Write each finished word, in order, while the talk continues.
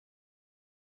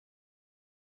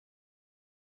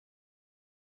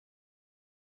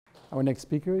Our next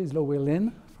speaker is Lo-Wei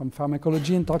Lin from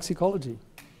Pharmacology and Toxicology.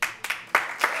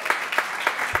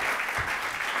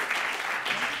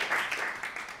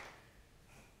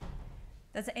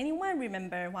 Does anyone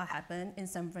remember what happened in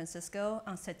San Francisco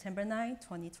on September 9,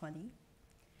 2020?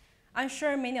 I'm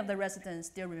sure many of the residents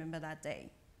still remember that day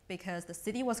because the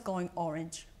city was going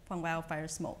orange from wildfire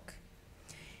smoke.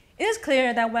 It is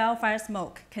clear that wildfire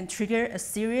smoke can trigger a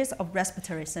series of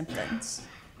respiratory symptoms,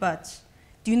 but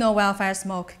do you know wildfire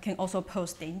smoke can also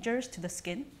pose dangers to the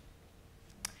skin?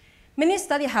 Many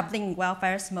studies have linked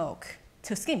wildfire smoke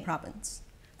to skin problems.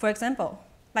 For example,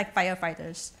 like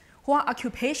firefighters who are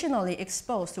occupationally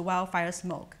exposed to wildfire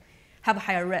smoke have a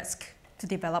higher risk to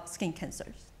develop skin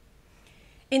cancers.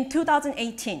 In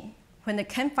 2018, when the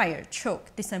campfire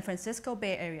choked the San Francisco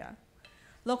Bay Area,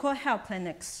 local health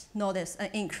clinics noticed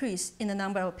an increase in the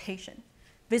number of patients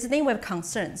visiting with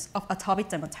concerns of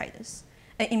atopic dermatitis,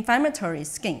 an inflammatory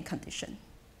skin condition.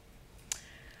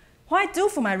 What I do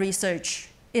for my research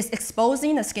is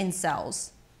exposing the skin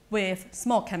cells with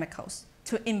small chemicals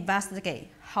to investigate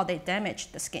how they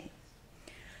damage the skin.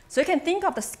 So you can think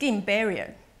of the skin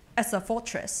barrier as a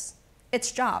fortress.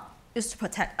 Its job is to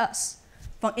protect us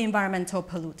from environmental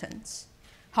pollutants.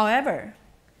 However,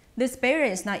 this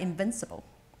barrier is not invincible.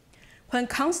 When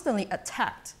constantly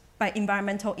attacked by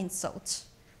environmental insults,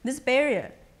 this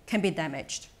barrier can be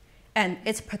damaged, and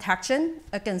its protection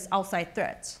against outside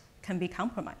threats can be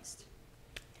compromised.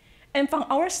 And from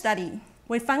our study,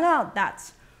 we found out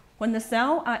that when the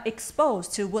cells are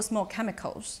exposed to wood smoke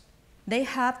chemicals, they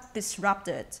have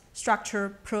disrupted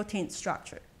protein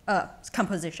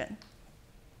composition.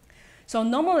 So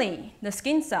normally, the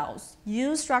skin cells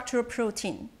use structural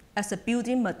protein as a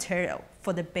building material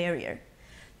for the barrier,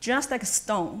 just like a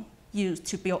stone used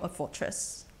to build a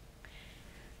fortress.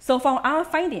 So from our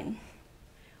finding,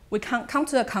 we can come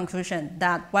to the conclusion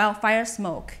that wildfire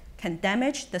smoke can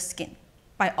damage the skin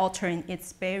by altering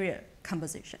its barrier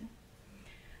composition.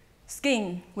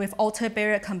 Skin with altered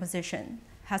barrier composition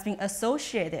has been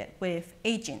associated with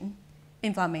aging,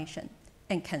 inflammation,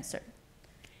 and cancer.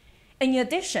 In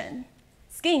addition,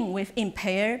 skin with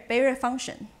impaired barrier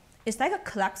function is like a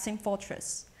collapsing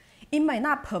fortress. It might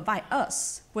not provide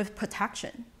us with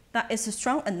protection that is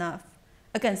strong enough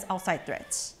against outside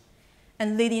threats,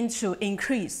 and leading to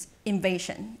increased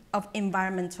invasion of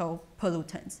environmental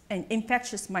pollutants and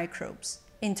infectious microbes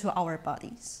into our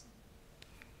bodies.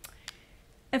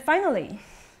 And finally,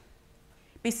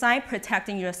 besides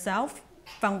protecting yourself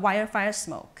from wildfire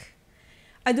smoke,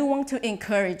 I do want to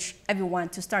encourage everyone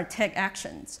to start take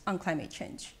actions on climate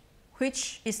change,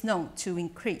 which is known to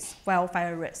increase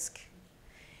wildfire risk.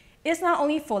 It's not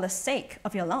only for the sake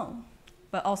of your lung,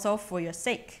 but also for the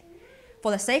sake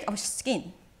of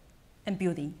skin and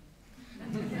beauty.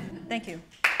 Thank you.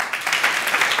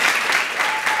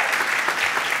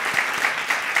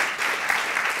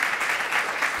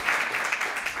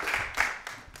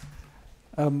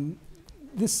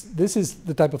 This is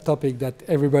the type of topic that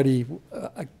everybody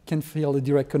can feel a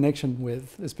direct connection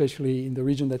with, especially in the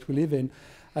region that we live in.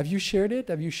 Have you shared it?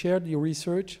 Have you shared your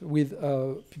research with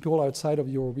people outside of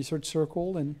your research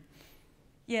circle? And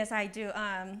yes, I do.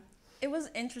 It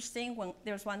was interesting when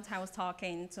there was one time I was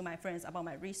talking to my friends about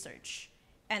my research.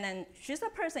 And then she's a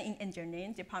person in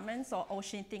engineering department, so all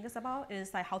she thinks about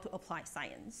is like how to apply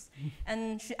science.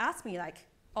 And she asked me like,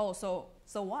 oh, so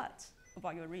what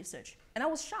about your research? And I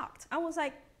was shocked. I was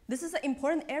like, this is an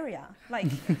important area. Like,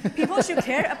 people should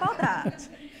care about that.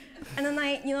 And then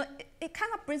it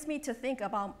kind of brings me to think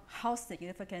about how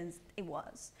significant it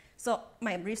was. So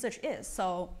my research is.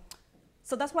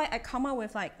 So that's why I come up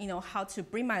with like, how to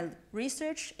bring my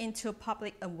research into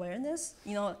public awareness.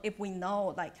 If we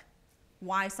know like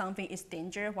why something is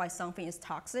dangerous, why something is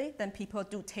toxic, then people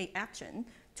do take action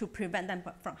to prevent them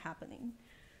from happening.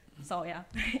 So yeah.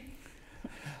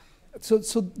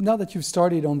 So now that you've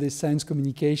started on this science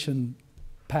communication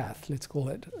path, let's call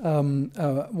it,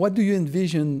 what do you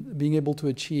envision being able to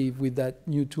achieve with that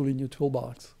new tool in your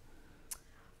toolbox?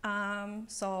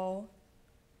 So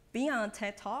being on a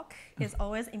TED Talk is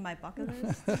always in my bucket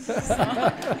list.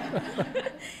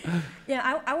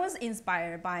 Yeah, I was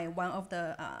inspired by one of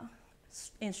the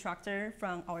instructor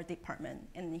from our department,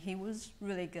 and he was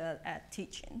really good at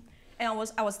teaching. And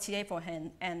I was TA for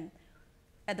him, and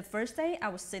at the first day, I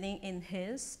was sitting in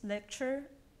his lecture.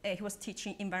 He was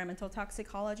teaching environmental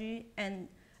toxicology, and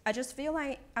I just feel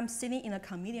like I'm sitting in a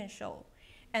comedian show.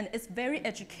 And it's very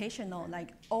educational,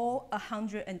 like all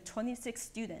 126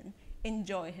 students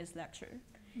enjoy his lecture.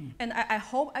 And I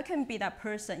hope I can be that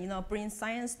person, bring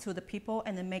science to the people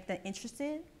and then make them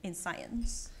interested in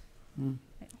science.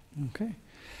 Okay.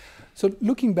 So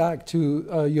looking back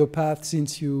to your path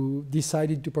since you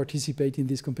decided to participate in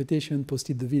this competition,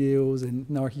 posted the videos, and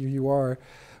now here you are,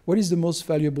 what is the most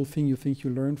valuable thing you think you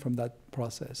learned from that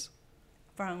process?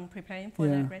 From preparing for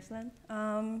the Graceland?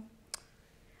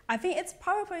 I think it's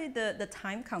probably the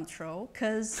time control,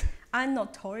 because I'm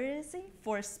notorious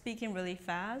for speaking really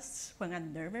fast when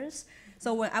I'm nervous.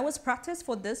 So when I was practicing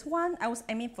for this one, I was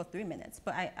aiming for 3 minutes,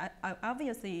 but I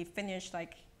obviously finished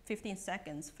like 15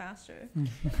 seconds faster.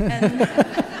 And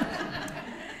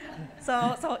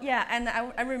so yeah, and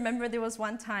I remember there was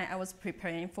one time I was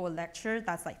preparing for a lecture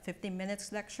that's like 15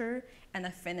 minutes lecture, and I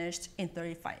finished in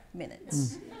 35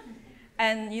 minutes.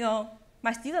 And you know,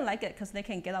 my students like it because they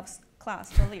can get up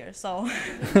class earlier. So,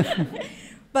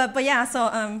 but yeah,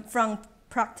 so from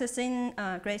practicing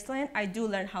Graceland, I do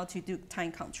learn how to do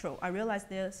time control. I realized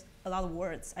there's a lot of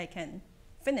words I can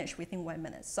finish within 1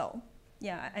 minute. So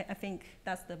yeah, I think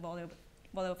that's the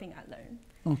valuable thing I learned.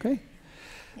 Okay.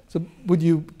 So would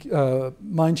you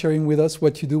mind sharing with us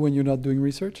what you do when you're not doing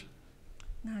research?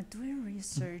 Not doing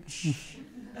research.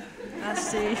 Let's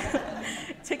see.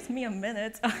 It takes me a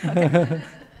minute.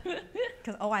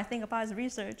 Because all I think about is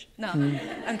research. No,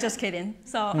 I'm just kidding.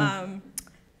 So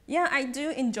yeah, I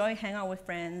do enjoy hanging out with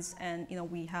friends, and you know,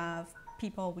 we have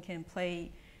people we can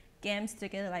play games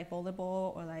together, like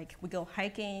volleyball, or like we go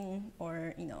hiking,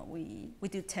 or you know, we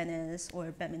do tennis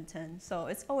or badminton. So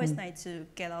it's always nice to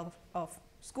get out of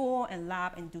school and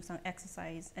lab and do some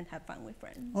exercise and have fun with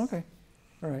friends. Okay,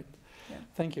 all right. Yeah.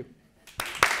 Thank you.